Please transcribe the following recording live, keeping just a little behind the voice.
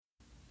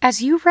As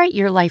you write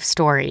your life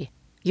story,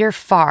 you're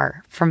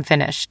far from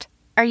finished.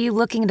 Are you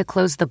looking to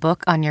close the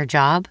book on your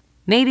job?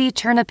 Maybe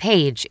turn a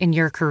page in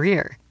your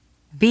career?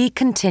 Be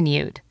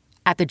continued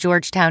at the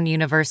Georgetown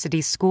University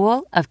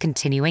School of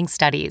Continuing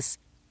Studies.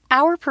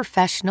 Our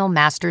professional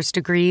master's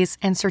degrees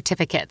and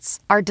certificates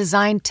are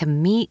designed to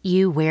meet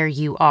you where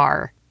you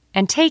are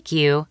and take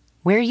you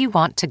where you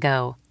want to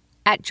go.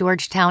 At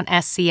Georgetown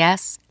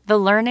SCS, the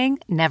learning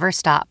never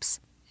stops,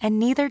 and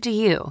neither do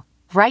you.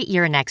 Write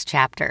your next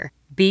chapter.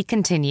 Be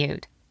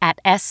continued at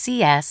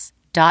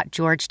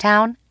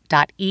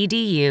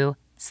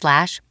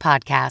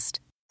scs.georgetown.edu/podcast.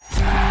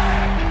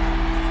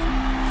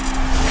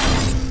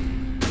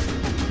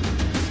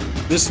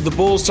 This is the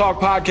Bulls Talk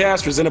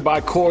Podcast presented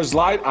by Coors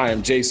Light. I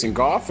am Jason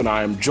Goff, and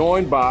I am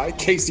joined by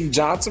Casey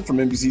Johnson from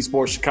NBC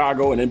Sports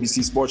Chicago and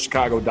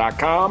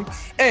NBCSportsChicago.com,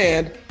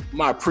 and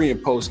my pre-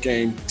 and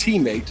post-game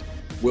teammate,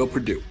 Will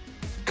Perdue.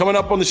 Coming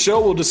up on the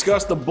show, we'll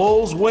discuss the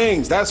Bulls'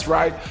 wings. That's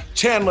right,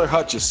 Chandler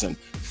Hutchison,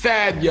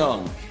 Thad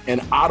Young,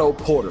 and Otto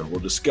Porter. We'll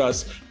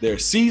discuss their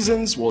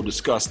seasons, we'll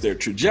discuss their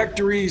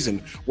trajectories, and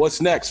what's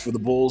next for the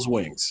Bulls'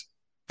 wings.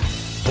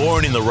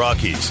 Born in the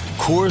Rockies,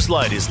 Coors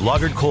Light is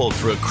lagered cold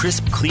for a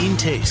crisp, clean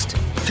taste.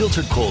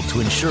 Filtered cold to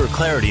ensure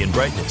clarity and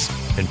brightness.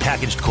 And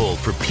packaged cold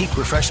for peak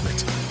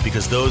refreshment.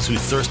 Because those who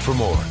thirst for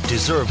more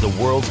deserve the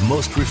world's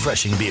most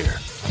refreshing beer.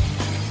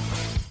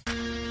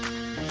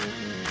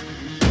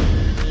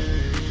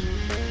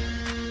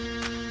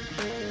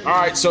 All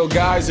right, so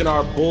guys, in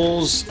our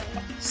Bulls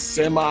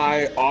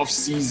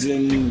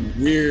semi-off-season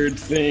weird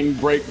thing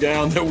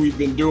breakdown that we've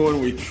been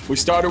doing, we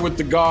started with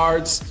the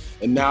guards,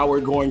 and now we're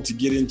going to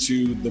get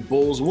into the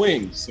Bulls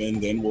wings, and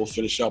then we'll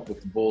finish up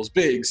with the Bulls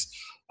bigs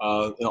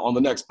on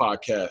the next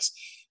podcast.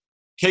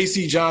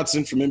 Casey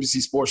Johnson from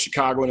NBC Sports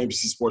Chicago and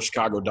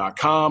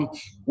NBCSportsChicago.com.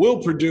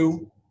 Will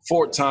Perdue,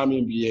 four-time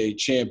NBA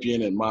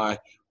champion, and my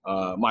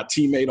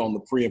teammate on the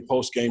pre- and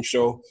post-game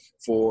show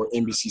for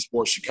NBC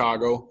Sports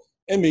Chicago.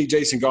 And me,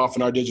 Jason Goff,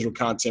 and our digital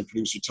content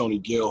producer, Tony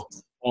Gill,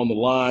 on the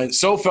line.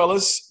 So,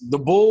 fellas, the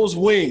Bulls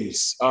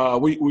wings.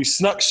 We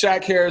snuck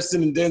Shaq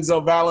Harrison and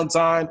Denzel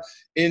Valentine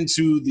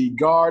into the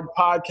Guard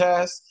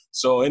podcast.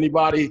 So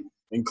anybody,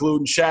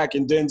 including Shaq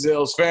and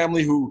Denzel's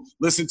family, who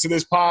listen to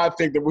this pod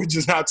think that we're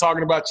just not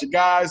talking about you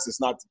guys. It's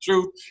not the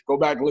truth. Go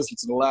back and listen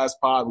to the last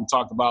pod. We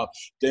talked about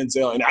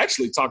Denzel, and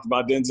actually talked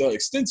about Denzel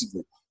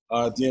extensively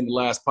at the end of the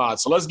last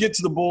pod. So let's get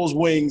to the Bulls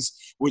wings,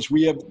 which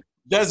we have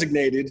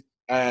designated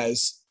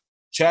as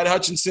Chad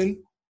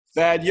Hutchison,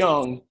 Thad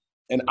Young,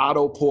 and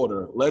Otto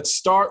Porter. Let's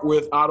start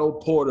with Otto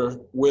Porter,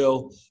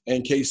 Will,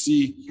 and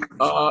KC.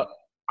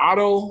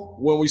 Otto,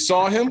 when we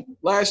saw him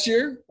last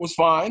year, was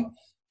fine,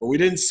 but we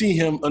didn't see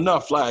him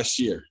enough last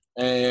year.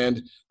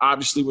 And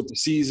obviously with the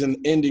season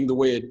ending the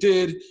way it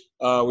did,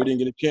 we didn't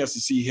get a chance to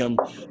see him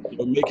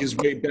make his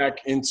way back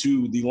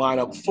into the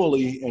lineup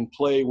fully and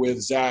play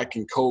with Zach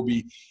and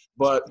Kobe.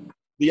 But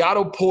the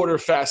Otto Porter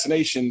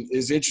fascination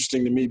is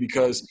interesting to me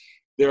because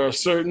there are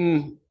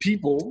certain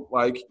people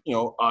like,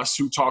 us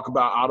who talk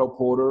about Otto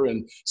Porter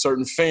and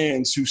certain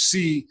fans who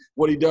see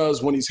what he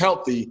does when he's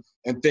healthy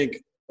and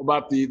think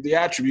about the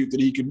attribute that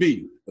he could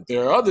be. But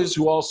there are others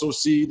who also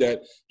see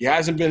that he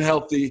hasn't been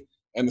healthy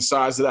and the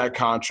size of that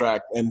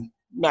contract and,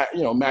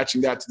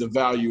 matching that to the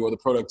value or the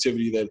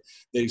productivity that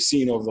they've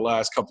seen over the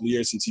last couple of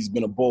years since he's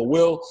been a Bull.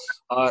 Will,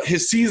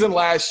 his season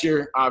last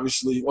year,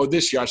 obviously, or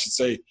this year, I should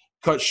say,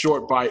 cut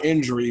short by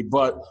injury,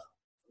 but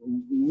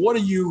what are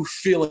you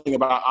feeling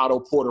about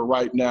Otto Porter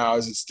right now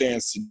as it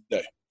stands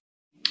today?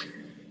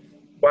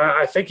 Well,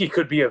 I think he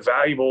could be a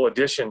valuable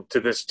addition to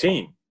this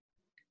team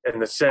in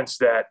the sense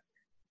that,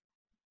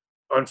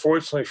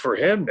 unfortunately for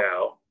him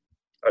now,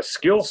 a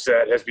skill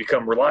set has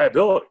become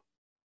reliability,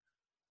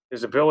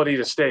 his ability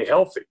to stay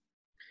healthy.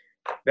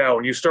 Now,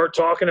 when you start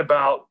talking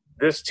about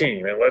this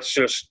team, and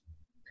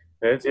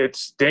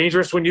it's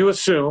dangerous when you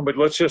assume, but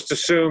let's just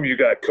assume you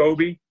got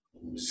Kobe,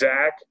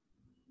 Zach,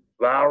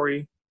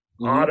 Lowry,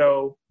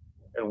 Otto,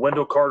 and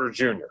Wendell Carter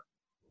Jr.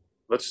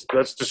 Let's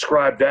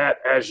describe that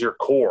as your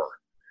core.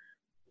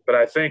 But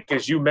I think,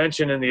 as you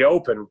mentioned in the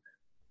open,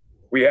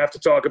 we have to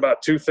talk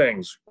about two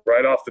things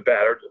right off the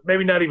bat, or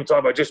maybe not even talk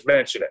about, just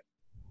mention it.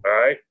 All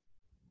right?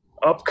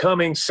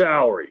 Upcoming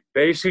salary,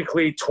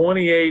 basically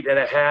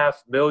 $28.5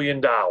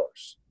 million.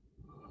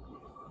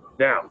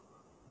 Now,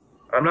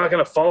 I'm not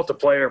going to fault the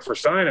player for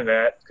signing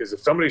that, because if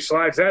somebody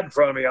slides that in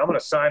front of me, I'm going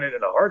to sign it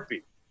in a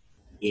heartbeat.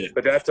 Yeah.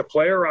 But that's a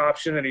player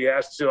option, and he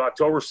has till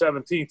October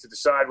 17th to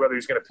decide whether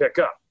he's going to pick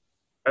up.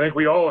 I think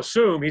we all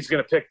assume he's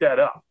going to pick that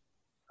up.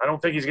 I don't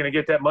think he's going to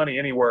get that money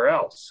anywhere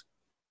else.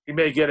 He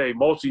may get a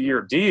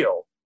multi-year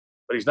deal,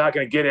 but he's not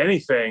going to get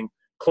anything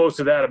close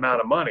to that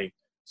amount of money,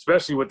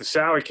 especially with the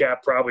salary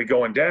cap probably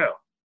going down.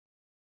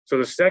 So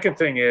the second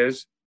thing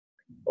is,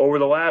 over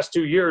the last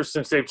 2 years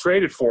since they've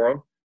traded for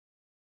him,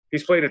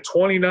 he's played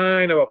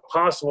 29 of a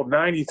possible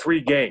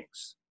 93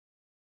 games.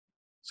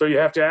 So you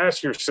have to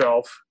ask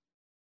yourself,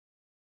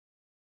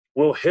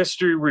 will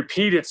history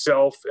repeat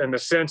itself in the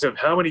sense of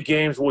how many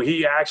games will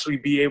he actually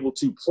be able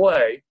to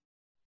play?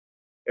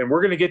 And we're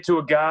going to get to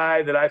a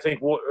guy that I think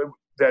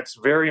that's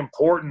very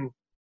important,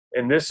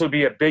 and this will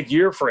be a big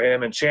year for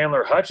him and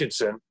Chandler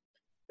Hutchinson.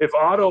 If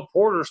Otto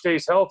Porter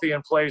stays healthy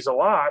and plays a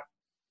lot,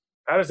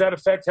 how does that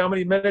affect how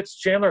many minutes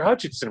Chandler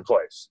Hutchinson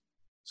plays?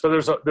 So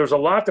there's a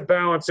lot to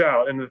balance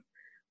out. And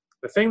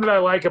the thing that I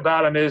like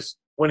about him is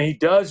when he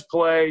does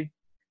play,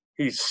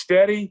 he's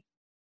steady,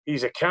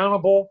 he's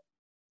accountable,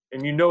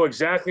 and you know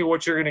exactly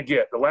what you're going to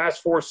get. The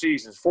last 4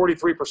 seasons,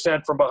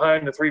 43% from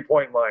behind the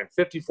three-point line,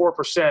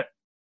 54%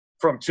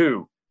 from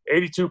 2,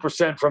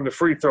 82% from the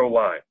free throw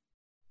line.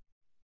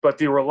 But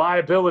the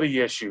reliability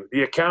issue,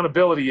 the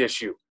accountability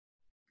issue,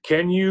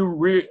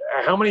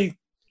 how many,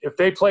 if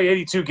they play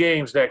 82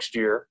 games next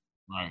year,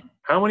 right,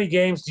 how many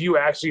games do you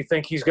actually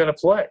think he's going to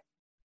play?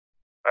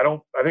 I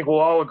think we'll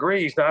all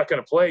agree he's not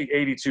going to play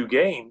 82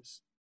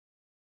 games.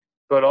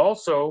 But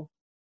also,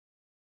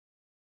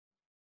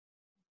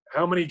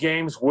 how many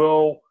games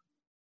will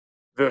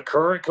the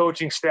current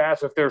coaching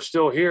staff, if they're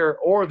still here,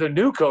 or the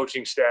new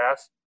coaching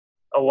staff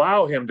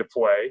allow him to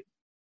play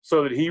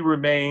so that he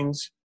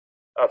remains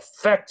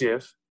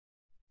effective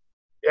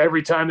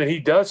every time that he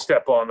does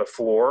step on the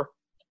floor?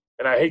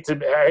 And I hate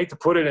to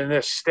put it in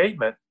this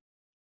statement,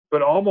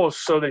 but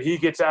almost so that he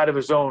gets out of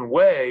his own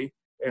way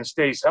and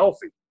stays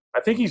healthy. I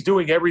think he's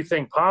doing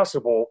everything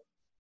possible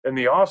in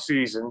the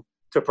offseason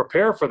to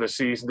prepare for the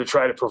season to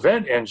try to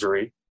prevent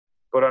injury.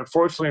 But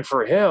unfortunately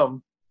for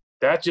him,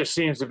 that just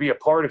seems to be a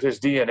part of his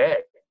DNA.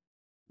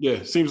 Yeah,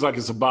 it seems like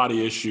it's a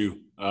body issue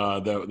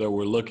that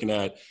we're looking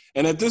at.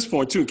 And at this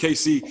point, too,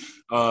 KC,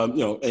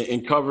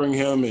 in covering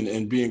him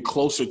and being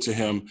closer to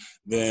him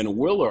than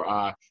Will or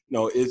I,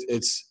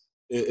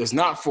 it's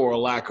not for a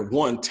lack of,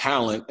 one,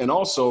 talent and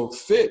also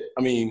fit.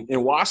 I mean,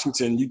 in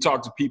Washington, you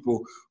talk to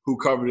people who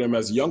covered him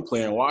as a young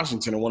player in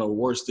Washington, and one of the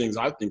worst things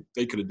I think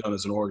they could have done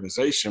as an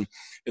organization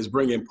is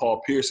bring in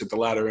Paul Pierce at the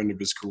latter end of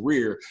his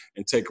career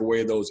and take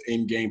away those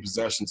in-game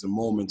possessions and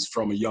moments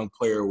from a young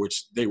player,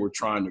 which they were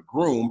trying to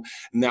groom.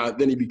 Now,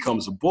 then he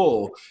becomes a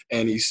Bull,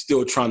 and he's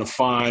still trying to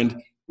find,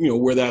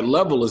 where that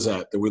level is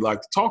at that we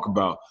like to talk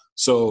about.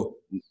 So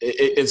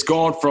it's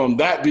gone from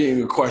that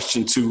being a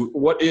question to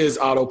what is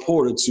Otto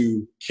Porter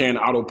to can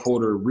Otto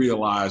Porter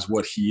realize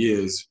what he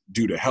is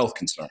due to health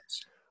concerns?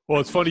 Well,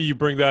 it's funny you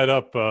bring that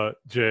up,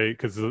 Jay,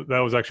 because that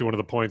was actually one of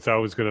the points I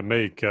was going to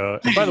make. And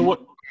by the way,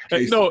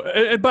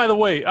 by the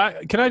way,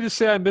 can I just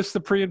say I missed the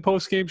pre and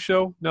post game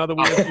show now that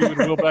we have you and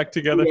Will back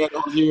together?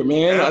 Yeah,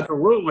 man,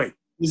 absolutely.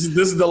 This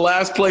is the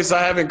last place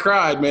I haven't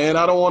cried, man.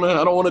 I don't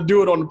want to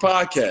do it on the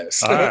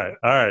podcast. All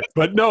right.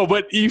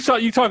 But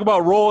you talk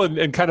about role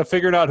and kind of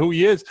figuring out who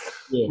he is.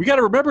 Yeah. We got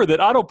to remember that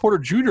Otto Porter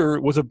Jr.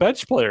 was a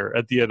bench player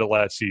at the end of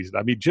last season.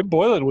 I mean, Jim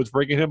Boylan was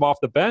bringing him off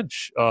the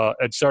bench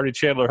and starting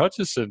Chandler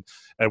Hutchinson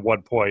at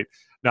one point.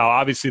 Now,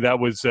 obviously, that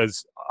was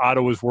as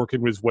Otto was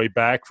working his way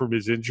back from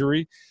his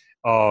injury.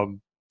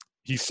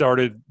 He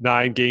started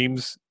 9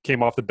 games,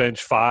 came off the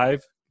bench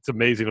 5. It's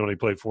amazing he only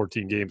played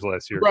 14 games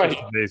last year. Right.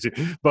 It's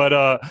amazing.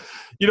 But,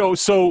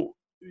 so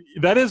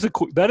that is a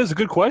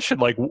good question.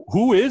 Like,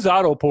 who is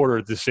Otto Porter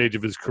at this stage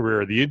of his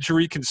career? The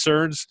injury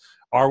concerns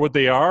are what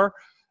they are.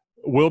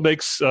 Will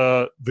makes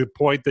the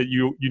point that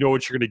you know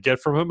what you're going to get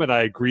from him, and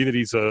I agree that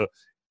he's one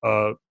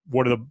of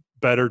the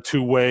better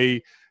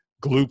two-way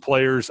glue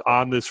players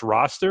on this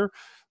roster.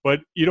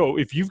 But,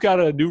 if you've got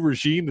a new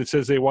regime that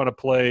says they want to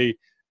play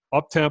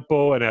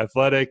up-tempo and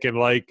athletic and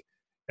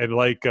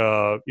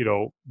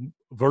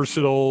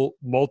versatile,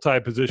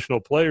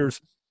 multi-positional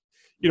players.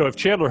 If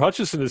Chandler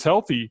Hutchinson is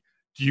healthy,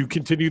 do you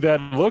continue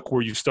that look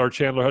where you start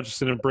Chandler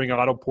Hutchinson and bring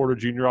Otto Porter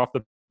Jr. off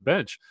the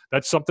bench?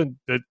 That's something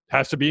that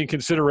has to be in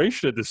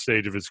consideration at this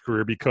stage of his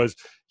career because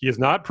he has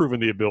not proven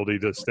the ability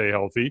to stay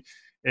healthy.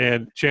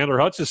 And Chandler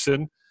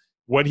Hutchinson,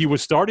 when he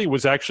was starting,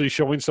 was actually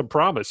showing some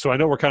promise. So I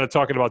know we're kind of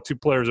talking about 2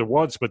 players at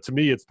once, but to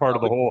me, it's part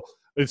of the whole.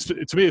 It's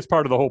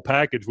part of the whole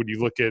package when you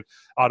look at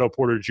Otto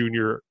Porter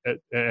Jr.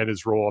 and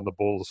his role on the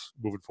Bulls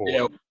moving forward.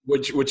 Yeah,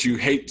 which you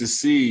hate to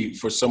see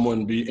for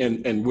someone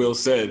and Will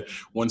said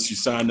once you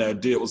sign that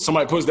deal,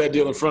 somebody puts that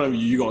deal in front of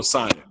you, you're gonna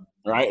sign it,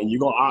 right? And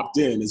you're gonna opt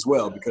in as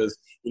well because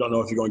you don't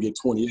know if you're gonna get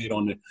 28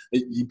 on the.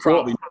 You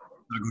probably not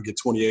gonna get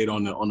 28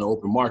 on the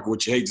open market.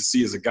 What you hate to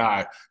see is a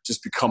guy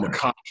just become a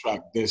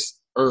contract this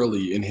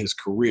early in his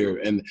career,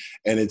 and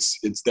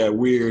it's that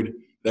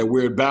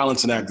weird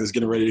balancing act that's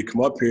getting ready to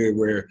come up here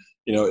where.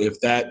 If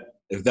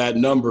that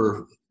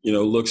number,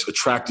 looks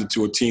attracted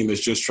to a team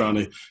that's just trying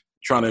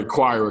to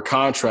acquire a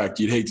contract,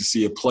 you'd hate to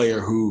see a player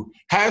who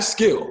has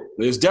skill.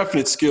 There's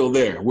definite skill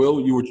there. Will,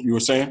 you were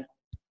saying?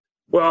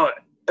 Well,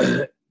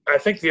 I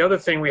think the other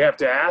thing we have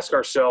to ask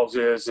ourselves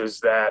is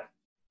that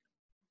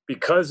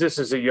because this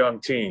is a young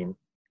team,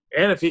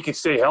 and if he can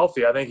stay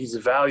healthy, I think he's a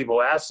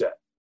valuable asset.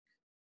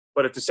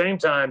 But at the same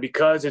time,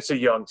 because it's a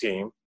young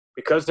team,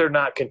 because they're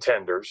not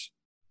contenders,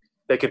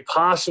 they could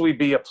possibly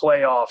be a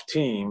playoff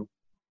team,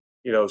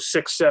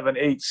 6, 7,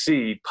 8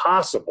 seed,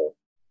 possible.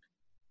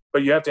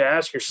 But you have to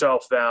ask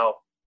yourself now,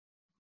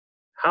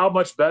 how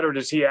much better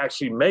does he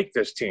actually make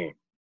this team?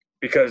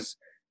 Because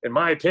in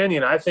my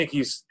opinion, I think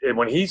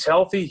when he's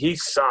healthy,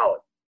 he's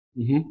solid.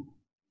 Mm-hmm.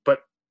 But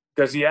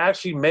does he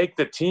actually make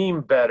the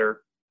team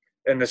better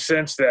in the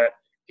sense that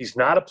he's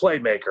not a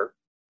playmaker.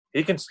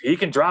 He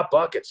can drop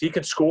buckets. He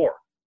can score.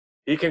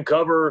 He can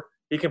cover.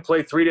 He can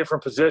play 3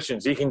 different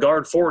positions. He can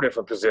guard 4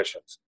 different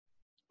positions.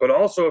 But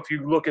also, if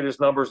you look at his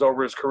numbers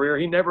over his career,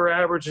 he never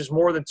averages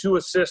more than 2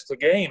 assists a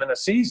game in a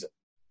season.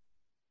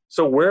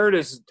 So where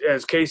does,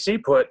 as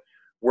KC put,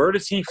 where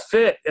does he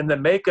fit in the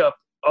makeup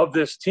of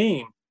this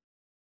team,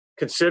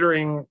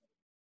 considering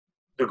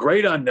the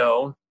great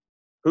unknown,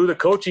 who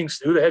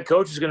the head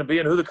coach is going to be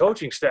and who the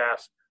coaching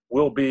staff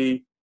will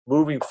be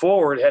moving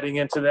forward heading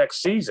into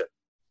next season?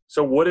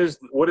 So what is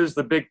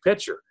the big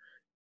picture?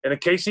 And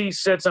KC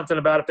said something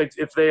about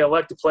if they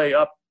elect to play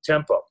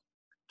up-tempo.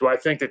 Do I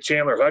think that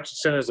Chandler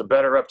Hutchinson is a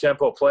better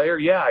up-tempo player?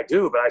 Yeah, I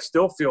do, but I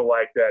still feel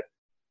like that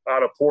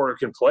Otto Porter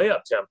can play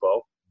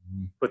up-tempo.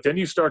 But then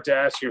you start to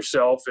ask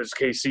yourself, as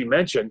KC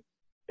mentioned,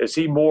 is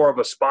he more of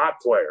a spot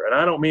player? And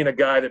I don't mean a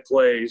guy that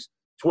plays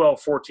 12,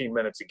 14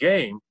 minutes a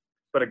game,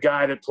 but a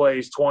guy that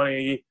plays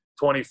 20,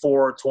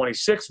 24,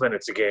 26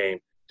 minutes a game,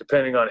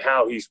 depending on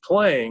how he's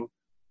playing,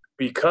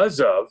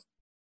 because of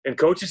 – and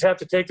coaches have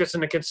to take this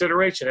into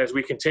consideration, as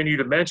we continue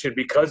to mention,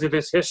 because of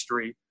his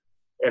history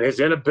and his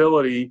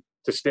inability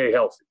to stay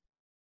healthy.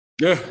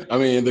 Yeah, I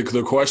mean,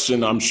 the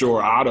question I'm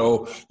sure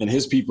Otto and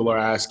his people are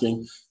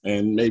asking,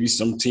 and maybe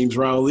some teams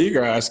around the league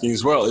are asking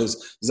as well,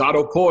 is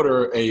Otto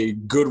Porter a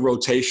good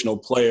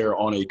rotational player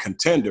on a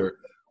contender?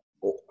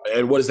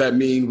 And what does that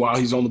mean while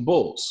he's on the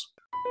Bulls?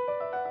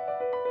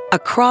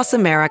 Across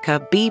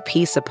America,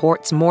 BP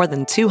supports more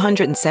than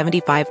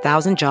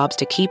 275,000 jobs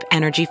to keep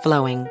energy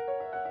flowing.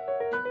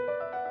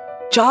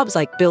 Jobs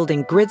like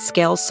building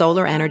grid-scale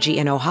solar energy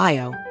in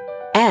Ohio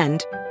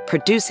and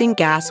producing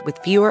gas with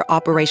fewer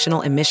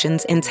operational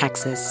emissions in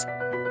Texas.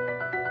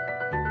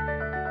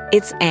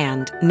 It's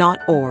and, not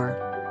or.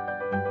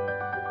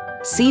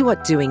 See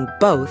what doing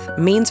both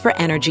means for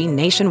energy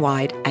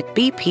nationwide at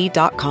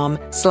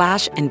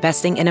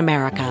bp.com/investing in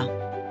America.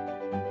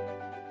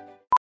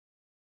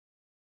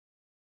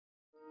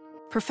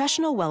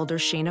 Professional welder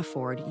Shayna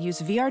Ford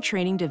used VR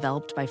training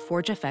developed by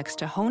ForgeFX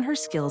to hone her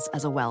skills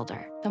as a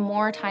welder. The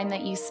more time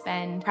that you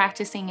spend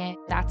practicing it,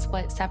 that's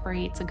what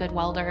separates a good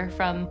welder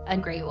from a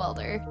great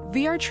welder.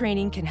 VR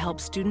training can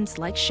help students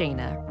like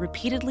Shayna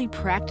repeatedly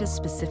practice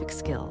specific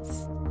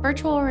skills.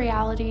 Virtual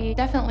reality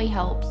definitely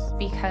helps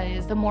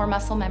because the more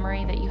muscle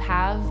memory that you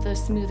have, the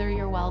smoother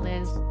your weld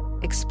is.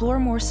 Explore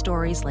more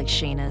stories like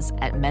Shayna's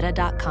at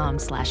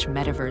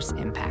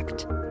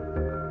meta.com/metaverseimpact.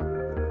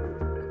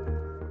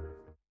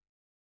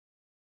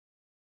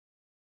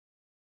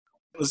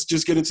 Let's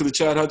just get into the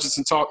Chad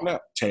Hutchinson talk now.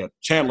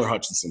 Chandler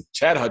Hutchinson.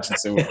 Chad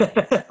Hutchinson.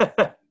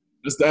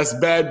 That's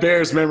bad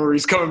Bears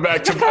memories coming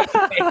back to me.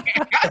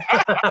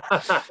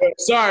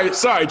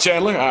 Sorry,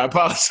 Chandler. I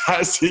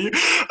apologize to you.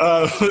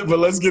 But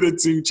let's get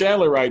into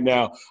Chandler right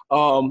now.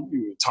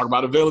 Talk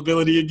about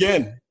availability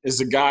again. Is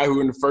a guy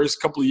who in the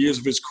first couple of years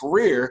of his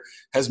career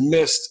has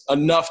missed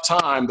enough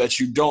time that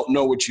you don't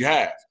know what you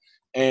have.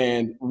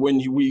 And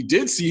when we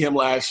did see him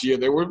last year,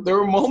 there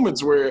were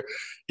moments where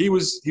he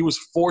was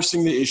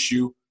forcing the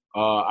issue.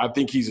 I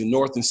think he's a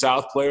north and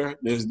south player.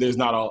 There's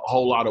not a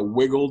whole lot of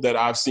wiggle that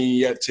I've seen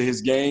yet to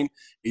his game.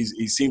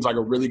 He seems like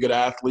a really good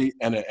athlete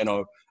and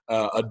a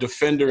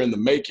defender in the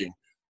making.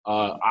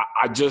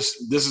 This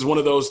is one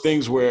of those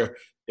things where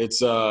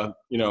it's not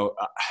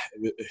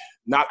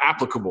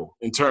applicable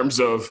in terms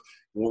of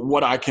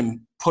what I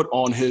can put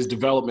on his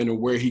development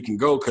and where he can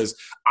go, because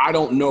I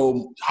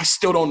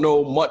still don't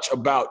know much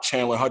about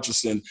Chandler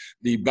Hutchinson,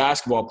 the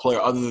basketball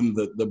player, other than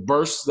the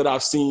bursts that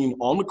I've seen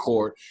on the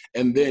court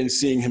and then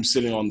seeing him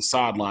sitting on the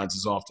sidelines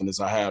as often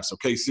as I have. So,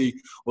 KC,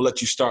 we'll let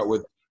you start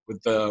with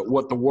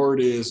what the word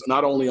is,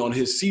 not only on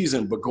his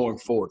season, but going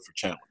forward for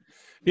Chandler.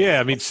 Yeah,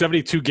 I mean,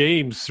 72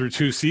 games through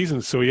 2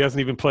 seasons, so he hasn't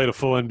even played a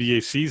full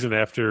NBA season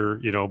after,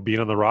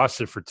 being on the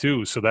roster for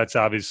 2. So that's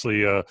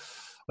obviously a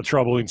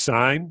troubling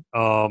sign.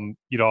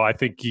 I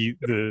think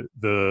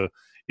the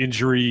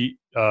injury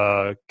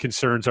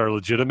concerns are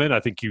legitimate.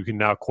 I think you can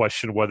now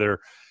question whether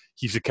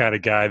he's the kind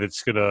of guy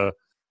that's going to,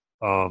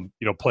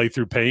 play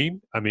through pain.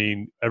 I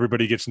mean,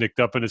 everybody gets nicked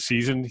up in a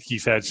season.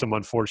 He's had some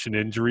unfortunate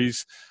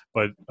injuries,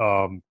 but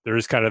there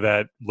is kind of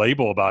that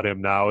label about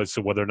him now as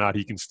to whether or not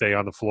he can stay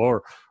on the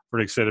floor for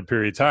an extended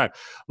period of time.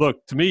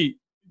 Look, to me,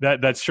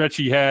 that stretch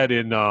he had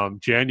in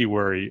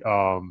January,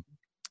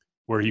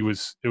 where it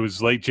was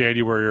late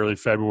January, early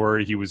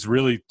February. He was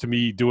really, to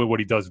me, doing what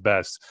he does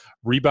best,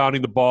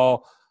 rebounding the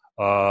ball.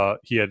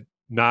 He had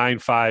 9,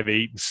 5,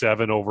 8, and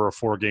 7 over a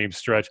 4-game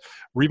stretch,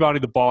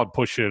 rebounding the ball and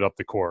pushing it up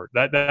the court.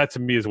 That to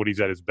me is what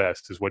he's at his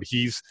best, is when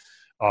he's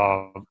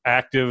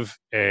active,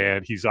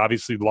 and he's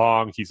obviously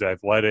long, he's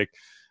athletic.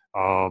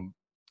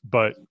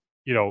 But,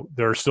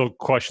 there are still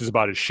questions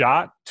about his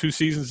shot 2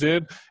 seasons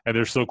in, and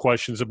there's still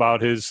questions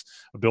about his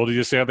ability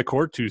to stay on the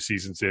court 2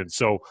 seasons in.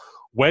 So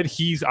when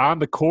he's on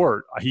the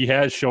court, he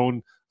has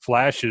shown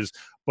flashes.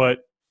 But,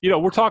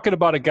 we're talking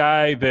about a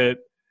guy that,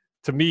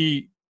 to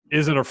me,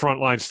 isn't a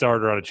frontline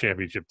starter on a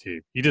championship team.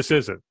 He just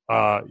isn't.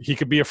 He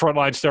could be a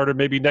frontline starter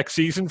maybe next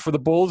season for the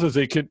Bulls as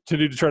they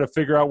continue to try to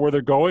figure out where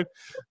they're going.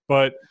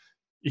 But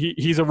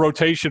he's a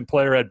rotation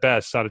player at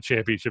best on a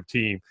championship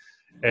team.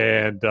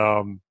 And,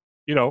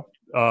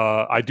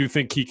 I do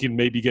think he can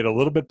maybe get a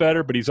little bit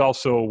better, but he's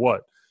also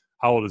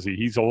how old is he?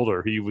 He's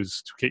older. He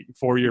was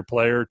 4-year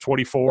player,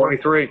 24.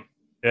 23.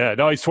 Yeah,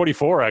 no, he's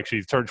 24 actually.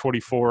 He turned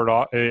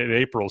 24 in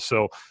April.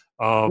 So,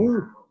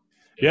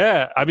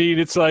 yeah, I mean,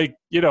 it's like,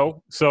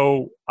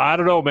 so I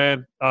don't know,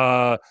 man.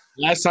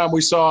 Last time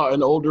we saw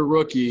an older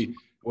rookie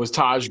was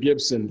Taj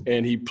Gibson,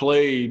 and he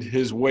played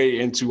his way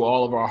into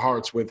all of our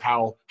hearts with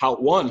how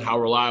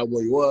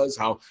reliable he was,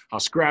 how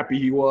scrappy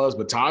he was.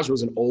 But Taj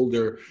was an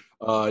older,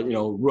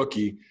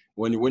 rookie.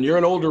 When you're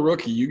an older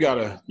rookie, you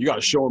gotta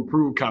show and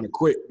prove kind of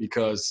quick,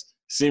 because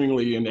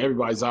seemingly in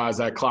everybody's eyes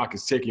that clock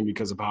is ticking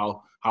because of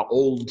how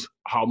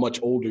much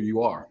older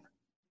you are.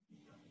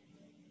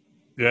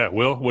 Yeah,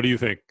 Will, what do you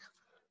think?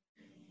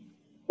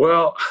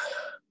 Well,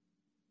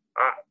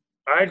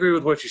 I agree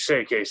with what you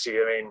say, Casey.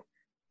 I mean,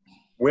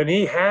 when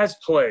he has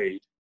played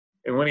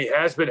and when he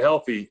has been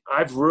healthy,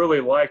 I've really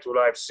liked what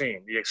I've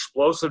seen. The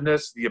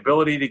explosiveness, the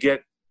ability to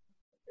get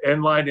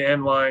end line to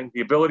end line,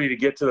 the ability to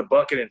get to the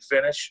bucket and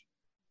finish.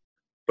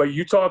 But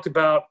you talked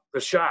about the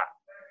shot.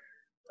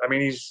 I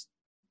mean, he's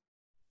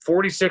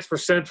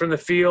 46% from the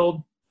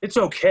field. It's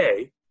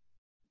okay.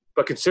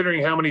 But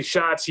considering how many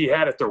shots he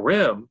had at the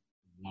rim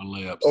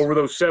over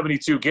those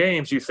 72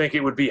 games, you think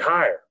it would be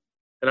higher.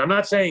 And I'm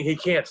not saying he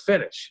can't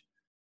finish,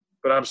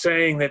 but I'm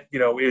saying that,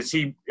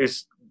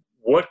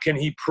 what can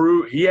he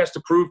prove? He has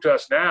to prove to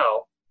us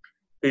now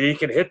that he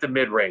can hit the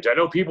mid-range. I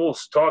know people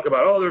talk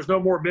about, there's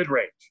no more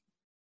mid-range.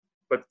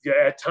 But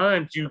at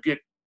times you get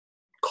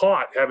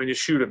caught having to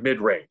shoot a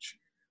mid-range.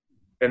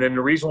 And then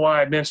the reason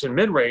why I mentioned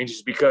mid-range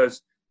is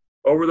because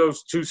over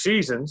those 2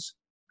 seasons,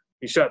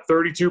 he shot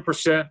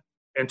 32%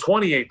 and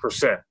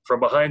 28% from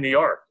behind the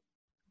arc.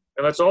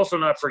 And let's also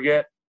not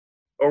forget,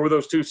 over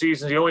those 2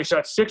 seasons, he only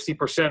shot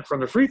 60% from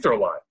the free throw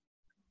line.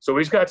 So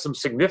he's got some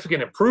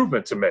significant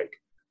improvement to make.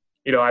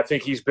 I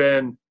think he's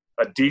been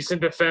a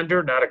decent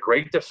defender, not a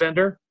great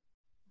defender.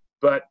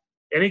 But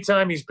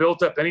anytime he's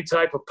built up any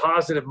type of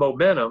positive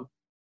momentum,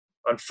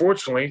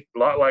 unfortunately, a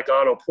lot like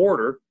Otto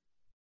Porter,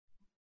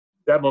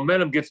 that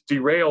momentum gets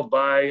derailed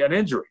by an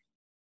injury.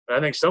 And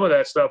I think some of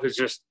that stuff is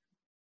just,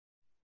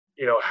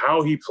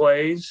 how he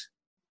plays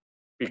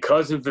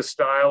because of the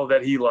style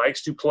that he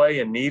likes to play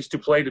and needs to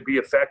play to be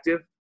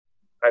effective.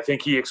 I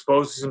think he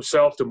exposes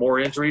himself to more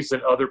injuries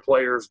than other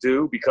players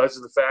do because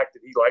of the fact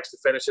that he likes to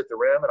finish at the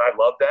rim, and I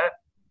love that.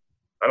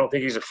 I don't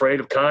think he's afraid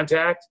of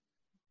contact.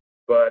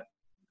 But,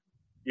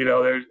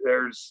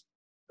 there's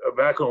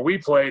back when we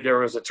played, there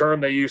was a term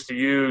they used to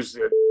use.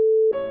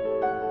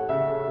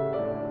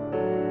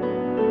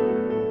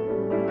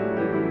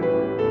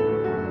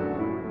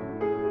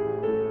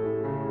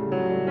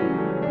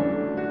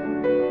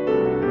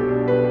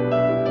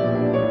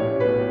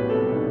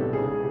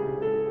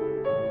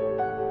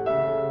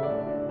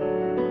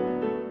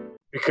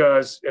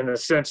 Because in the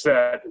sense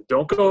that,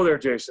 don't go there,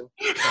 Jason.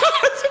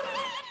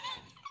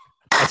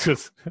 That's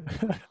just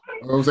I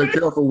was say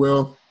careful,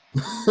 Will.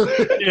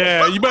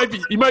 Yeah, you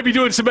might be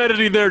doing some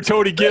editing there,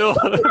 Tony Gill.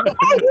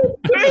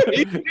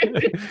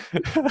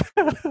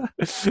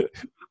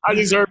 I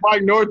just heard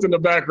Mike North in the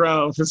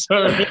background.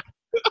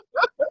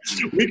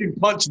 We can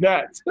punch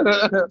that.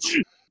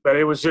 But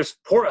it was just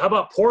how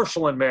about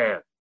Porcelain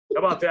Man? How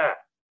about that?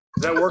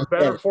 Does that work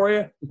better for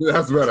you?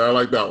 That's better. I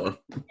like that one.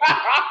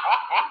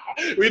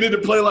 We need to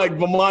play like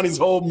Bomani's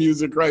whole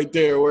music right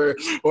there, where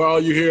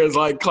all you hear is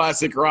like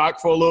classic rock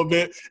for a little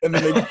bit, and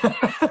then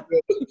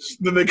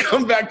they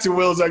come back to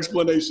Will's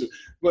explanation.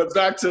 But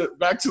back to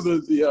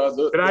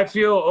the. And I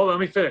feel. Oh, let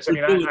me finish. I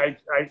mean, I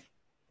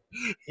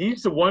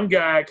he's the one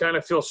guy I kind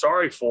of feel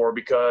sorry for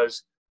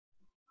because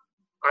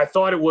I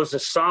thought it was a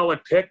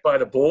solid pick by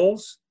the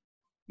Bulls.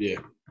 Yeah.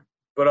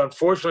 But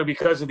unfortunately,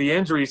 because of the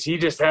injuries, he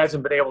just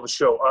hasn't been able to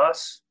show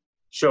us,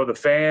 show the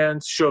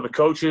fans, show the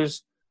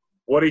coaches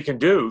what he can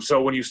do. So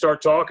when you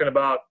start talking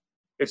about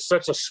it's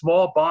such a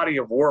small body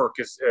of work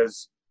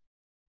as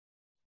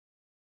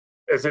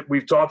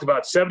we've talked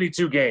about,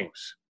 72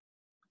 games.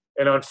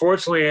 And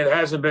unfortunately, it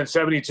hasn't been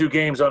 72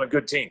 games on a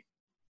good team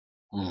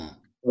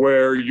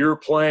where you're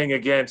playing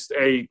against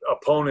a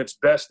opponent's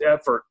best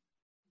effort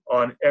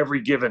on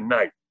every given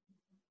night.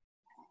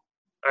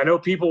 I know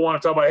people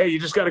want to talk about, hey, you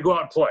just got to go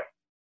out and play.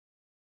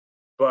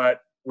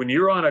 But when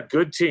you're on a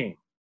good team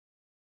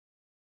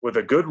with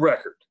a good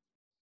record,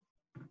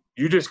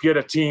 you just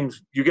get you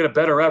get a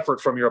better effort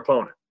from your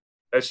opponent.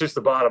 That's just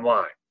the bottom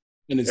line.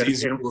 And it's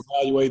easy to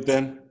evaluate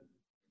then?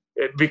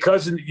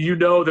 Because you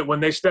know that when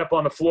they step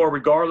on the floor,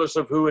 regardless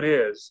of who it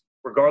is,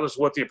 regardless of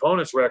what the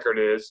opponent's record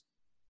is,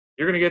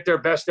 you're going to get their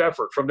best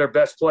effort from their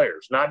best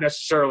players, not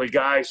necessarily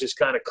guys just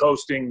kind of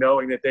coasting,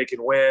 knowing that they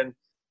can win,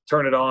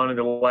 turn it on in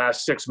the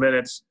last 6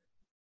 minutes,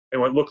 and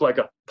what looked like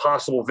a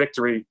possible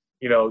victory,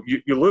 you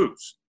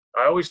lose.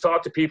 I always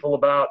talk to people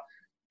about,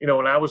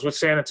 when I was with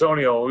San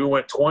Antonio, we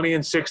went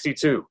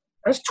 20-62.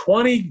 That's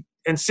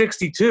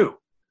 20-62.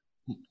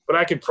 But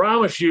I can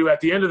promise you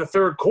at the end of the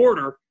third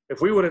quarter,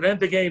 if we would have ended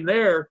the game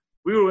there,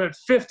 we would have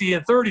went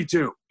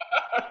 50-32.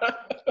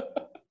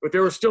 but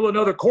there was still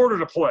another quarter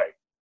to play.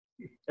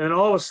 And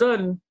all of a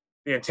sudden,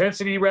 the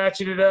intensity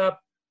ratcheted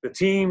up, the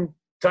team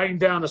tightened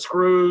down the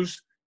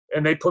screws,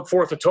 and they put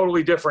forth a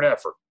totally different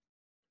effort.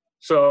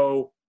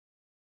 So,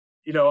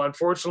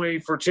 unfortunately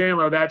for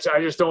Chandler,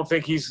 I just don't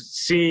think he's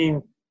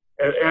seen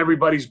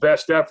everybody's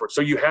best effort.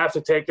 So you have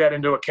to take that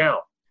into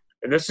account.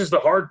 And this is the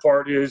hard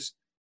part is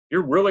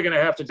you're really going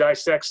to have to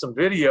dissect some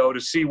video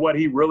to see what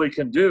he really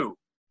can do.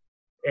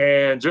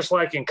 And just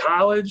like in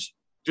college,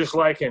 just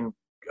like in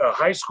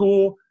high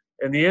school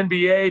and the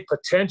NBA,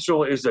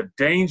 potential is a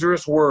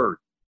dangerous word.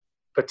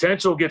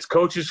 Potential gets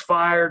coaches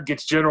fired,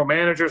 gets general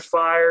managers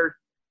fired,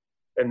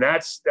 and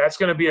that's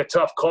going to be a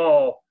tough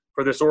call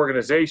for this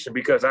organization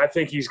because I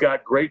think he's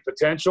got great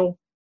potential,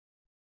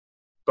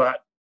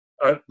 but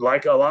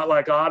like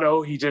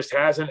Otto, he just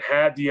hasn't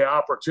had the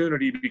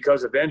opportunity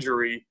because of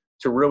injury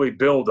to really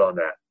build on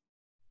that.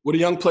 With a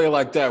young player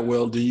like that,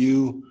 Will, do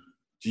you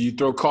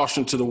throw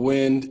caution to the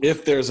wind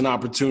if there's an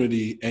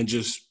opportunity and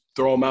just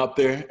throw him out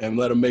there and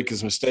let him make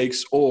his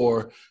mistakes,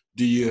 or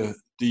do you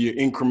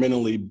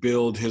incrementally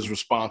build his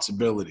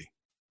responsibility?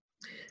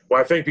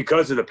 Well, I think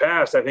because of the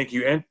past, I think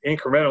you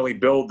incrementally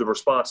build the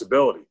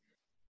responsibility.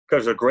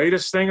 Because the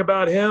greatest thing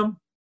about him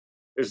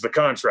is the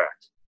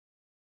contract.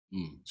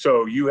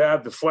 So you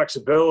have the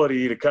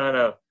flexibility to kind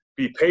of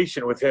be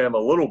patient with him a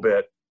little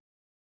bit,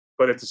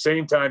 but at the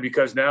same time,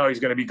 because now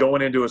he's going to be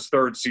going into his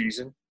third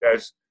season,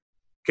 as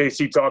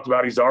KC talked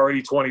about, he's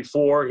already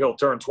 24. He'll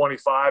turn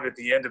 25 at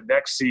the end of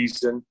next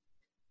season.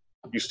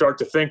 You start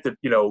to think that,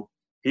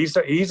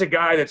 he's a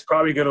guy that's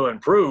probably going to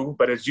improve,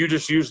 but as you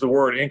just used the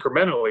word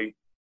incrementally,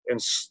 and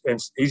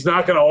he's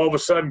not going to all of a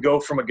sudden go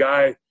from a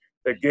guy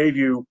that gave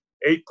you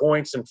 8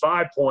 points and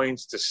 5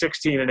 points to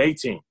 16 and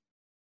 18.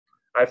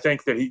 I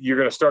think that you're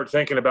going to start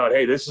thinking about,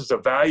 hey, this is a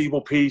valuable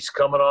piece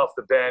coming off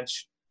the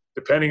bench.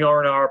 Depending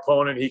on our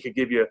opponent, he could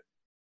give you,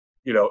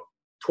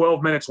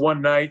 12 minutes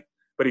one night,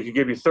 but he could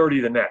give you 30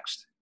 the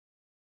next.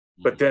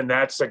 But then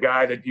that's a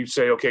guy that you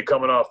say, okay,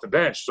 coming off the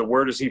bench. So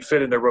where does he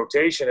fit in the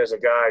rotation as a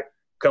guy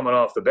coming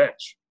off the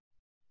bench?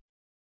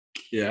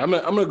 Yeah, I'm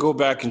gonna go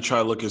back and try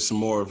to look at some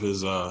more of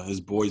his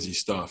Boise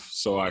stuff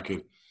so I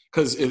could.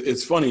 Because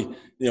it's funny,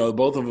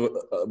 both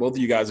of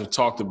you guys have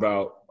talked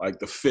about like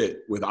the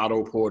fit with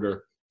Otto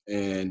Porter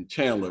and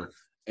Chandler,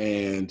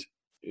 and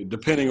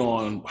depending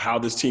on how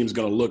this team's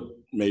going to look,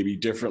 maybe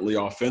differently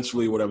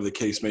offensively, whatever the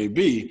case may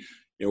be,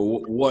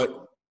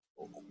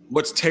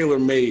 what's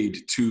tailor-made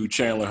to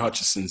Chandler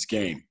Hutchison's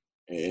game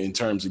in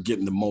terms of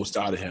getting the most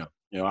out of him.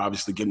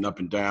 Obviously getting up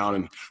and down,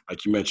 and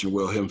like you mentioned,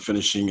 Will, him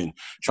finishing and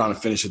trying to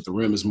finish at the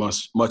rim as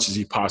much as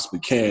he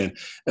possibly can.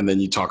 And then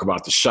you talk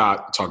about the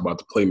shot, talk about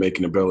the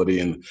playmaking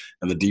ability and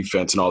the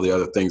defense and all the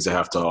other things that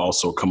have to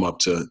also come up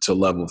to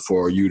level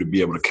for you to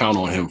be able to count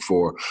on him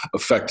for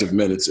effective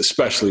minutes,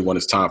 especially when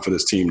it's time for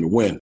this team to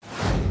win.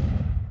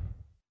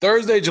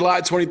 Thursday,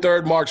 July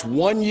 23rd marks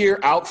 1 year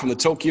out from the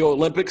Tokyo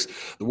Olympics.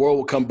 The world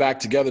will come back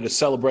together to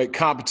celebrate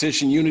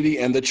competition, unity,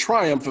 and the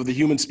triumph of the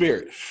human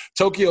spirit.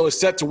 Tokyo is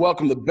set to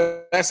welcome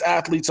the best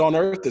athletes on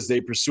earth as they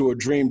pursue a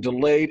dream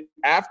delayed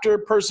after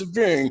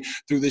persevering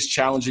through this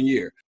challenging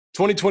year.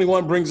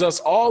 2021 brings us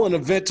all an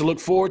event to look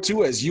forward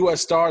to as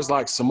U.S. stars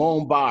like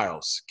Simone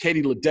Biles,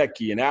 Katie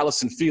Ledecky, and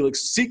Allison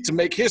Felix seek to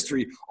make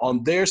history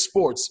on their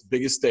sport's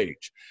biggest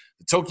stage.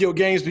 The Tokyo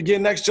Games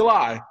begin next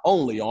July,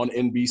 only on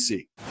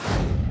NBC.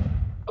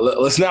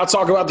 Let's now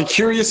talk about the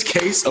curious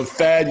case of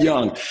Thad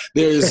Young.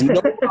 There's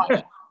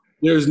nobody.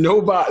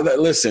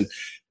 Listen,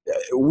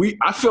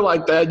 I feel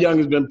like Thad Young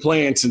has been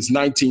playing since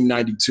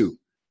 1992,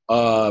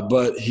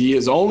 but he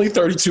is only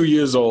 32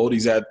 years old.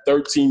 He's had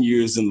 13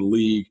 years in the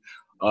league.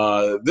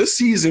 This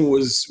season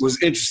was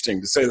interesting,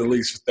 to say the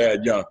least, for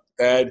Thad Young.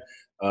 Thad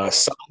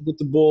signed with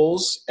the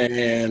Bulls,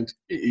 and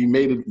he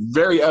made it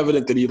very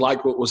evident that he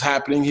liked what was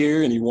happening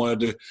here, and he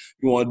wanted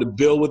to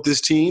build with this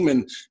team.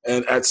 And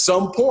at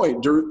some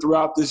point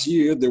throughout this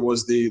year, there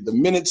was the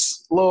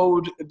minutes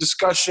load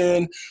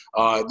discussion.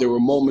 There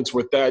were moments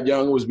where Thad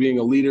Young was being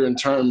a leader in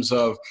terms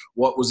of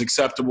what was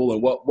acceptable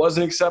and what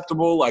wasn't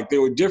acceptable. Like,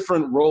 there were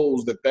different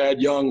roles that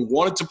Thad Young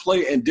wanted to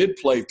play and did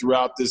play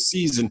throughout this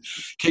season.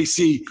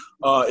 KC,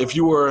 if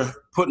you were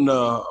putting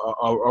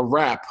a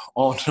wrap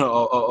on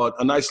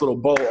a nice little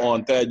bow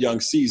on Thad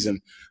Young's season,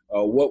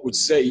 what would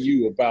say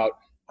you about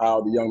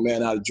how the young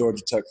man out of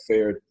Georgia Tech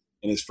fared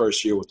in his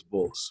first year with the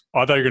Bulls?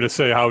 I thought you were going to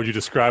say, how would you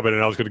describe it?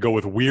 And I was going to go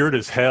with weird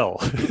as hell.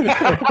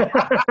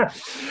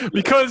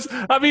 Because,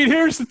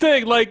 here's the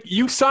thing. Like,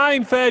 you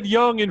sign Thad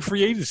Young in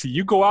free agency.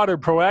 You go out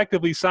and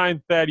proactively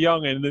sign Thad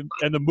Young,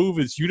 and the move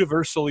is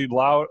universally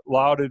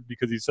lauded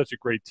because he's such a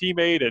great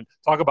teammate. And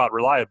talk about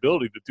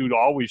reliability. The dude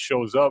always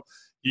shows up.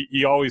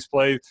 He always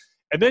plays.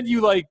 And then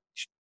you,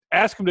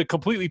 ask him to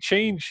completely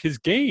change his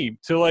game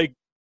to,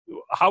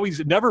 how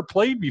he's never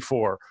played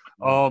before.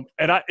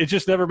 It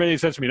just never made any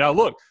sense to me. Now,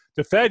 look,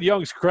 to Thad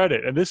Young's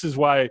credit, and this is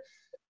why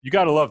you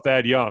got to love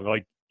Thad Young.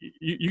 Like,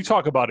 you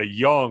talk about a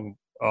young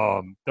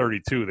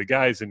 32. The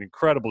guy's in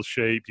incredible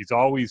shape. He's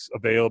always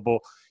available.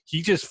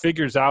 He just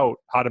figures out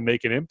how to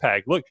make an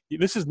impact. Look,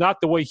 this is not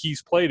the way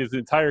he's played his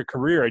entire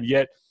career, and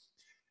yet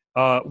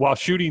while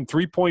shooting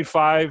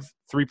 3.5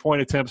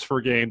 3-point attempts per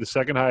game, the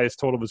second highest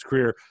total of his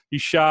career. He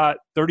shot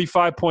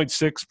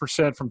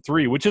 35.6% from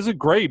three, which isn't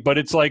great, but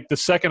it's like the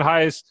second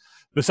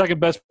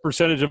best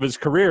percentage of his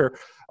career.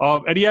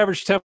 And he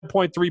averaged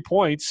 10.3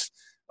 points,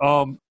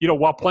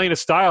 while playing a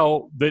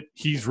style that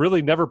he's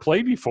really never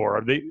played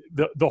before.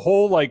 The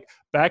whole like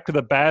back to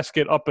the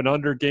basket, up and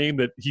under game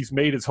that he's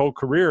made his whole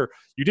career,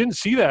 you didn't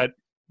see that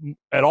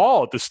at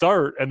all at the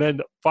start. And then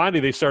finally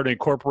they started to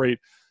incorporate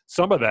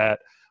some of that.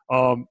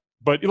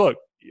 But look,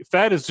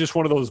 Thad is just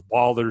one of those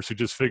ballers who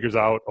just figures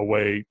out a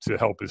way to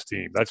help his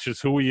team. That's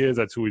just who he is.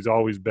 That's who he's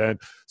always been.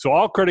 So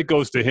all credit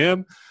goes to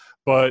him,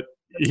 but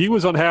he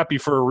was unhappy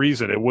for a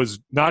reason. It was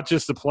not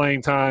just the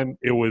playing time.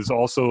 It was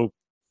also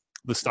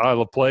the style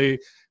of play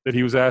that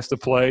he was asked to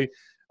play.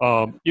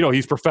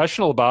 He's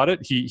professional about it.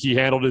 He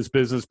handled his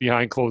business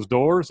behind closed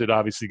doors. It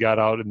obviously got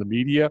out in the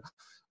media.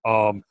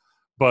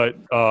 But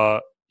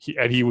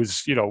he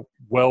was,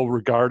 well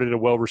regarded and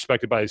well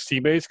respected by his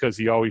teammates because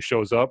he always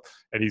shows up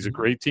and he's a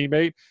great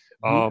teammate.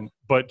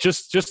 But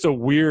just a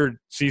weird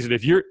season.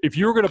 If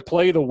you were going to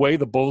play the way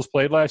the Bulls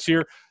played last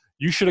year,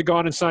 you should have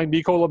gone and signed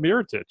Nikola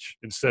Mirotic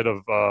instead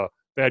of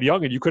Thad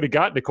Young, and you could have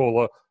got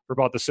Nikola for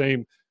about the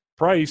same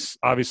price.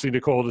 Obviously,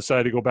 Nikola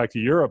decided to go back to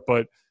Europe,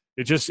 but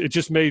it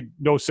just made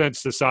no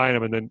sense to sign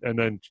him and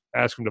then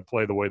ask him to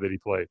play the way that he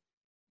played.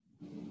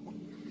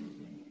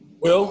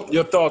 Will,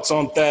 your thoughts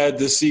on Thad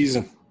this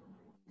season?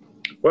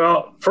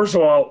 Well, first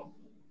of all,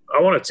 I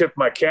want to tip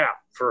my cap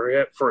for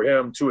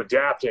him to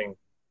adapting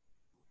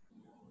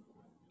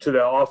to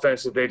the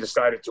offense that they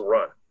decided to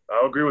run.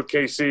 I'll agree with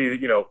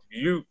KC.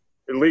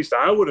 At least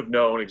I would have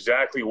known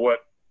exactly what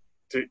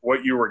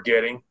you were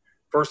getting.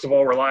 First of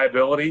all,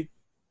 reliability.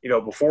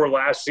 Before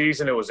last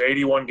season, it was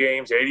 81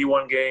 games,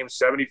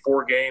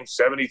 74 games,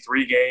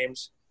 73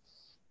 games.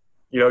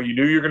 You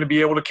knew you were going to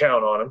be able to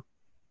count on him.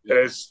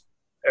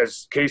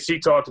 As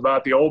KC talked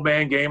about, the old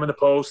man game in the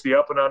post, the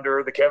up and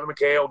under, the Kevin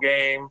McHale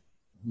game,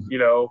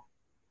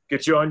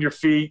 get you on your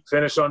feet,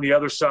 finish on the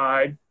other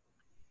side.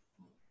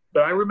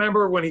 But I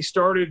remember when he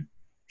started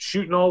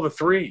shooting all the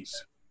threes,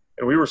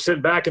 and we were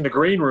sitting back in the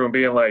green room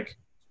being like,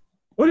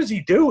 what is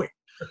he doing?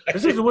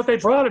 This isn't what they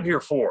brought him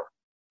here for.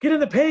 Get in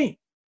the paint.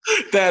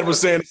 Thad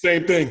was saying the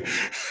same thing.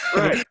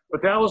 Right.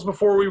 But that was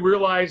before we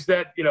realized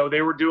that,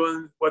 they were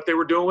doing what they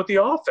were doing with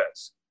the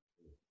offense.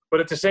 But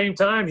at the same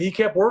time, he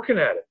kept working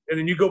at it. And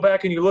then you go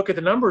back and you look at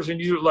the numbers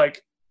and you're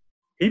like,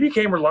 he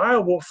became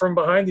reliable from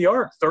behind the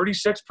arc,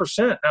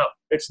 36%. Now,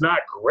 it's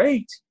not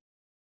great,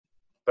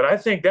 but I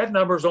think that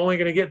number is only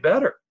going to get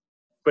better.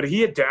 But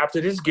he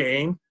adapted his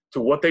game to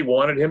what they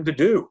wanted him to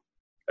do.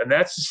 And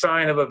that's the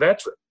sign of a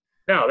veteran.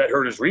 Now, that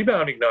hurt his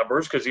rebounding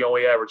numbers because he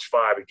only averaged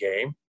 5 a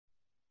game.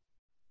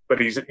 But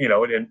he's,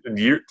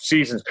 in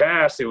seasons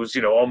past, it was,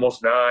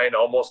 almost 9,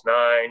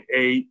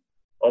 8,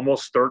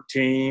 almost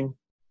 13,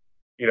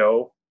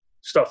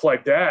 stuff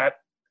like that.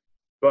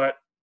 But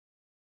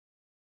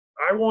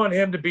I want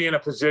him to be in a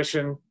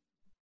position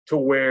to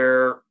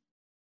where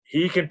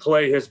he can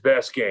play his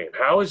best game.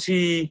 How is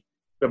he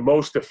the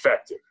most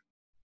effective?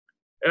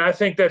 And I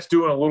think that's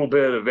doing a little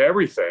bit of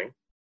everything.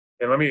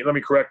 And let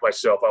me correct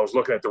myself. I was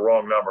looking at the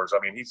wrong numbers. I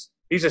mean,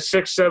 he's a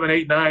 6, 7,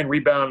 8, 9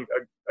 rebound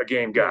a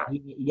game guy.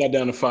 He got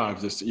down to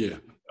 5 this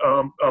year.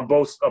 On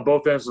both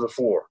ends of the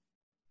floor.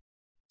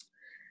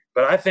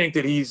 But I think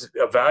that he's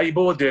a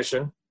valuable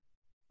addition.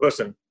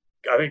 Listen,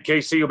 I think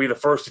KC will be the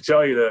first to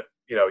tell you that,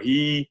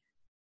 he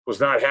was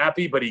not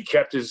happy, but he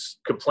kept his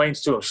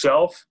complaints to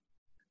himself.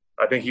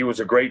 I think he was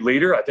a great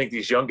leader. I think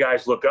these young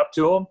guys look up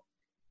to him.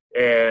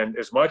 And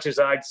as much as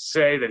I'd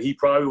say that he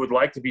probably would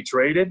like to be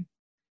traded,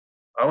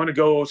 I'm going to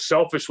go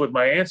selfish with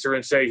my answer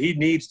and say he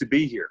needs to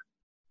be here.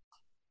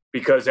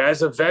 Because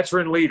as a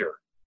veteran leader,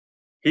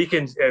 he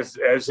can, as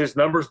his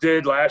numbers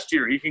did last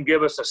year, he can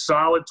give us a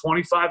solid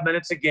 25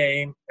 minutes a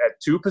game at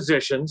 2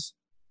 positions.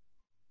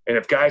 And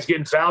if guys get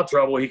in foul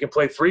trouble, he can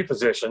play 3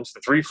 positions,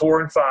 the 3,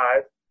 4, and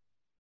 5,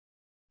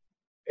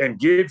 and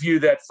give you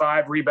that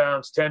 5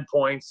 rebounds, 10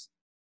 points,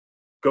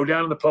 go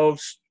down in the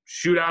post,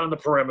 shoot out on the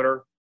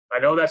perimeter. I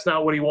know that's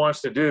not what he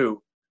wants to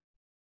do,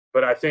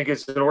 but I think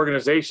as an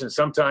organization,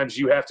 sometimes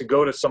you have to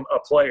go to a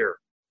player.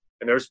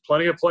 And there's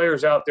plenty of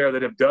players out there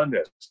that have done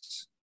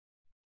this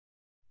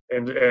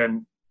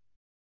and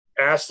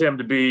asked them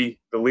to be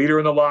the leader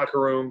in the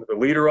locker room, the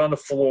leader on the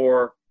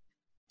floor,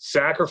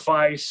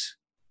 sacrifice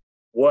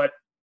what,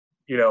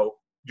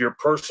 your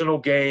personal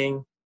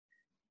gain.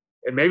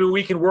 And maybe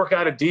we can work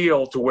out a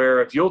deal to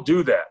where if you'll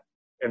do that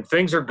and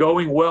things are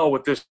going well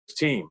with this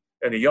team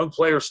and the young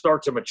players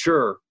start to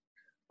mature,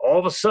 all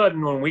of a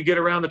sudden when we get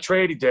around the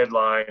trading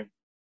deadline,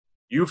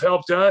 you've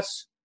helped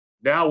us,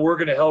 now we're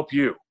going to help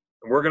you.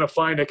 And we're going to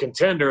find a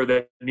contender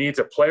that needs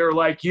a player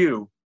like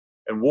you,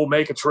 and we'll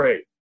make a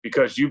trade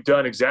because you've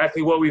done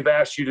exactly what we've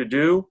asked you to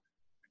do.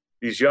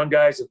 These young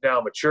guys have now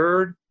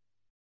matured.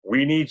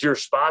 We need your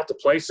spot to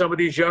play some of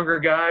these younger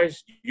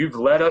guys. You've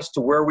led us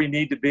to where we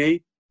need to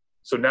be.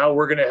 So now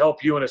we're going to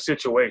help you in a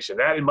situation.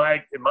 That, in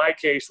my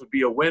case, would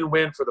be a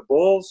win-win for the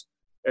Bulls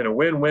and a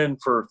win-win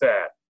for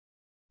Thad.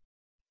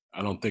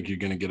 I don't think you're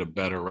going to get a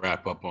better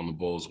wrap up on the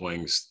Bulls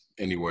wings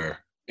anywhere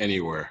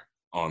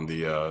on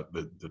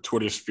the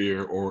Twitter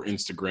sphere or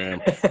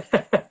Instagram.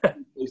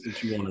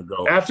 Places you want to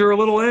go. After a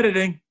little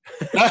editing.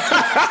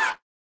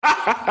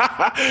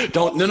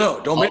 Don't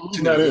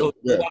mention that.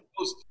 Yeah.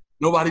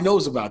 Nobody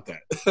knows about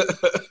that.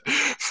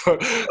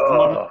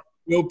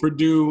 Will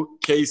Purdue,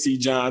 Casey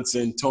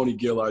Johnson, Tony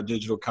Gill, our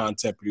digital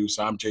content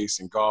producer. I'm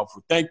Jason Goff.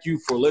 Thank you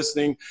for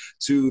listening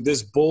to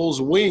this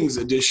Bulls Wings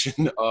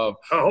edition of.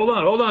 Oh,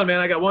 hold on, man.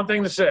 I got one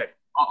thing to say.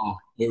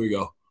 Here we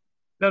go.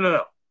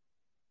 No.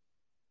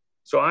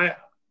 So I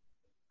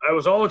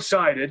was all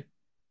excited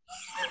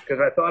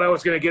because I thought I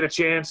was going to get a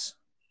chance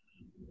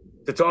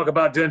to talk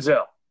about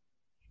Denzel.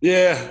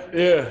 Yeah.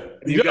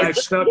 You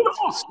guys snuck.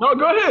 No,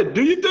 go ahead.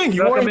 Do you think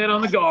you snuck him in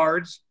on the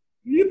guards?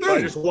 Do you think? So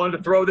I just wanted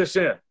to throw this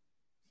in.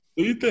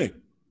 Do you think?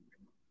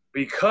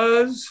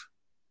 Because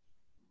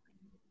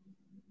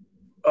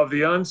of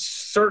the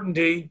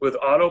uncertainty with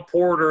Otto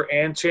Porter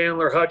and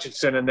Chandler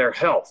Hutchinson and their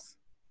health,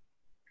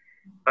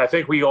 I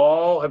think we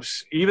all have,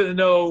 even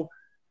though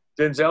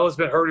Denzel has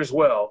been hurt as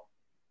well,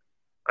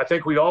 I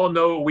think we all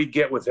know what we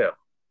get with him.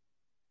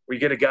 We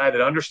get a guy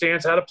that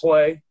understands how to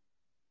play,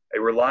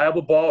 a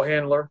reliable ball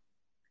handler.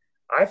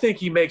 I think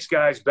he makes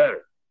guys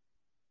better.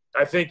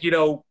 I think,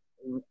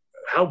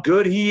 how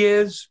good he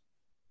is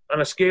on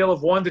a scale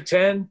of 1 to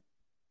 10,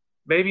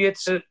 maybe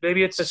it's a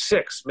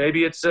 6,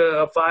 maybe it's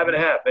a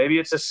 5.5, maybe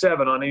it's a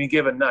 7 on any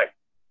given night.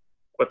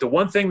 But the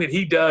one thing that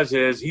he does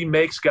is he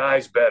makes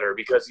guys better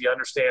because he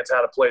understands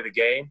how to play the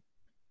game.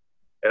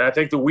 And I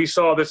think that we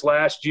saw this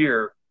last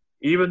year,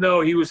 even though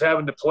he was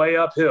having to play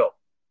uphill,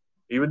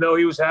 even though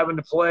he was having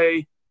to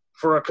play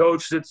for a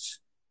coach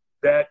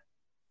that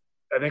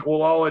I think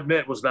we'll all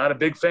admit was not a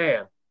big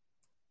fan.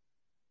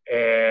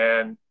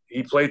 And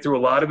he played through a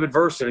lot of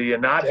adversity,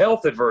 and not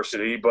health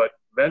adversity, but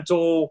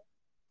mental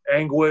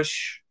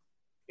anguish,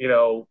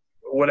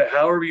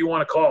 however you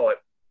want to call it.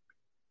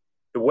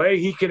 The way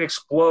he can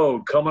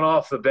explode coming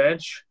off the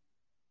bench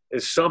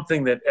is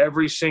something that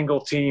every single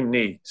team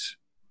needs.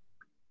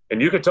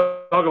 And you could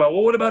talk about,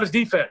 well, what about his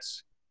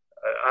defense?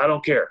 I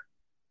don't care.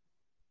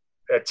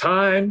 At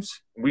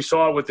times, we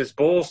saw it with this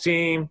Bulls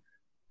team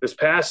this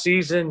past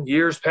season,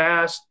 years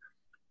past.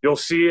 You'll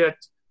see it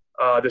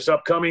this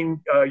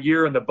upcoming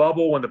year in the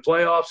bubble, in the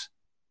playoffs.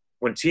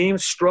 When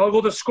teams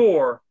struggle to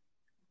score,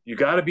 you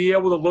got to be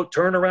able to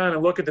turn around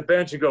and look at the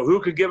bench and go, who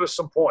could give us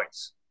some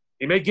points?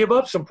 He may give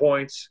up some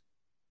points,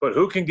 but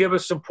who can give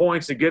us some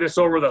points to get us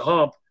over the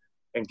hump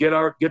and get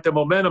the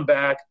momentum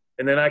back,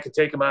 and then I can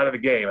take him out of the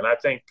game. And I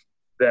think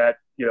that,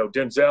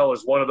 Denzel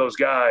is one of those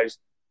guys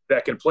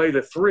that can play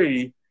the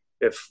 3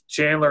 if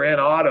Chandler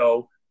and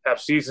Otto have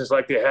seasons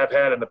like they have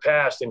had in the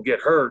past and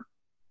get hurt,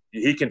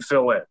 he can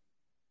fill in.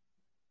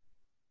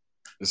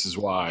 This is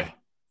why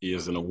he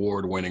is an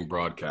award-winning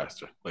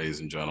broadcaster, ladies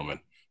and gentlemen.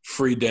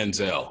 Free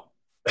Denzel.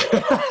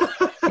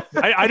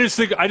 I just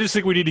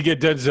think we need to get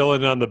Denzel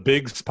in on the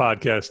Bigs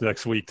podcast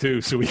next week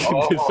too, so we can.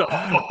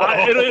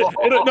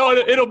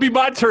 It'll be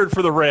my turn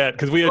for the rant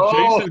because we had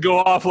Jason go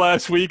off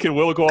last week and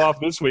Will go off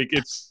this week.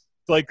 It's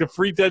like the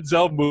free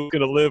Denzel move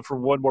going to live for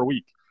one more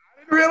week.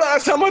 I didn't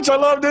realize how much I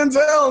love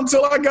Denzel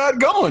until I got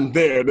going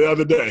there the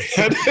other day.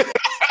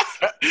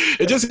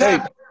 It just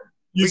happened.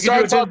 You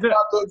start talking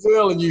about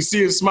Denzel and you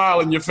see a smile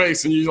in your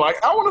face and you're like,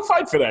 I want to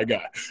fight for that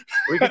guy.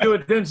 We could do a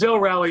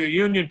Denzel rally at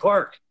Union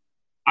Park.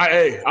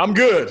 I'm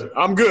good.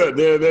 I'm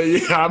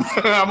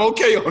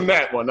okay on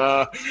that one.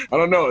 I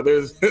don't know.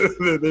 There's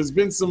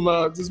been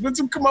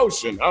some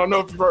commotion. I don't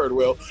know if you've heard,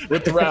 Will,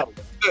 with the rally.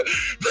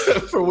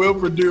 For Will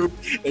Purdue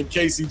and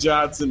Casey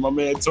Johnson, my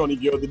man Tony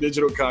Gill, the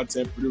digital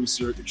content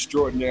producer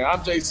extraordinaire.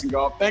 I'm Jason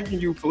Goff. Thanking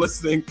you for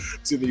listening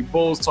to the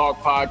Bulls Talk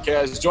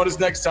podcast. Join us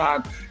next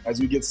time as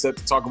we get set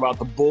to talk about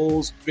the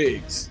Bulls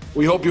Bigs.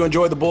 We hope you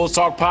enjoyed the Bulls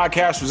Talk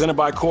podcast presented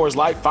by Coors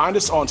Light. Find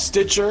us on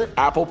Stitcher,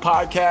 Apple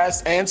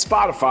Podcasts, and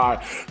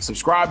Spotify.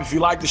 Subscribe if you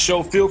like the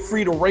show. Feel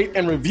free to rate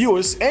and review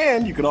us.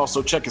 And you can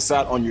also check us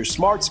out on your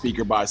smart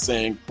speaker by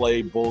saying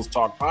play Bulls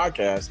Talk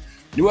podcast.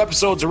 New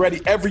episodes are ready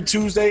every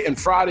Tuesday and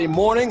Friday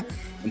morning.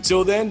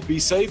 Until then, be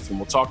safe, and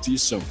we'll talk to you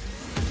soon.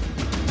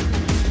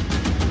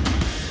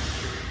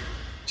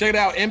 Check it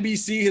out.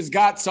 NBC has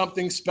got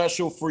something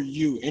special for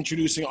you.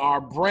 Introducing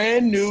our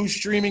brand new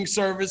streaming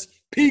service,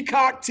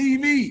 Peacock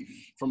TV.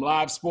 From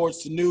live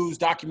sports to news,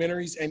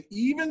 documentaries, and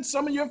even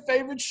some of your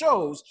favorite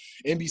shows,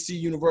 NBC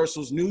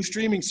Universal's new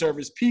streaming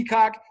service,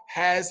 Peacock,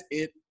 has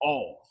it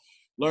all.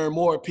 Learn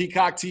more at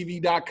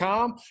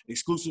PeacockTV.com,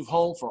 exclusive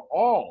home for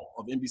all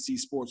of NBC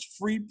Sports'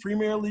 free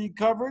Premier League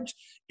coverage,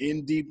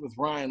 In Deep with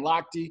Ryan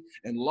Lochte,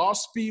 and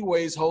Lost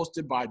Speedways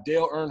hosted by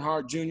Dale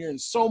Earnhardt Jr., and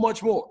so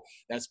much more.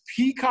 That's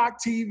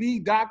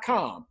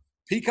PeacockTV.com,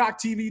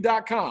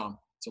 PeacockTV.com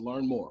to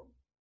learn more.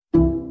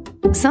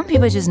 Some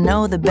people just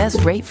know the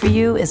best rate for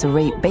you is a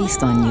rate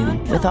based on you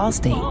with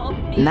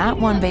Allstate. Not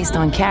one based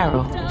on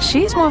Carol.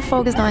 She's more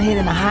focused on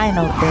hitting a high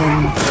note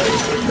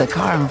than the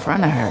car in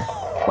front of her.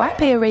 Why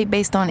pay a rate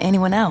based on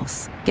anyone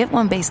else? Get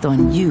one based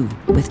on you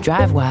with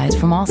DriveWise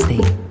from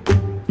Allstate.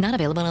 Not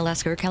available in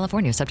Alaska or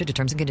California, subject to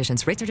terms and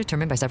conditions. Rates are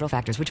determined by several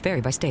factors, which vary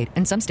by state.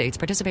 In some states,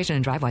 participation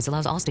in DriveWise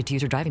allows Allstate to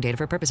use your driving data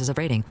for purposes of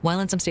rating. While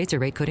in some states, your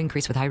rate could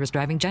increase with high-risk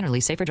driving. Generally,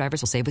 safer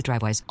drivers will save with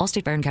DriveWise.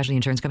 Allstate Fire and Casualty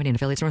Insurance Company and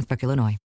affiliates, Northbrook, Illinois.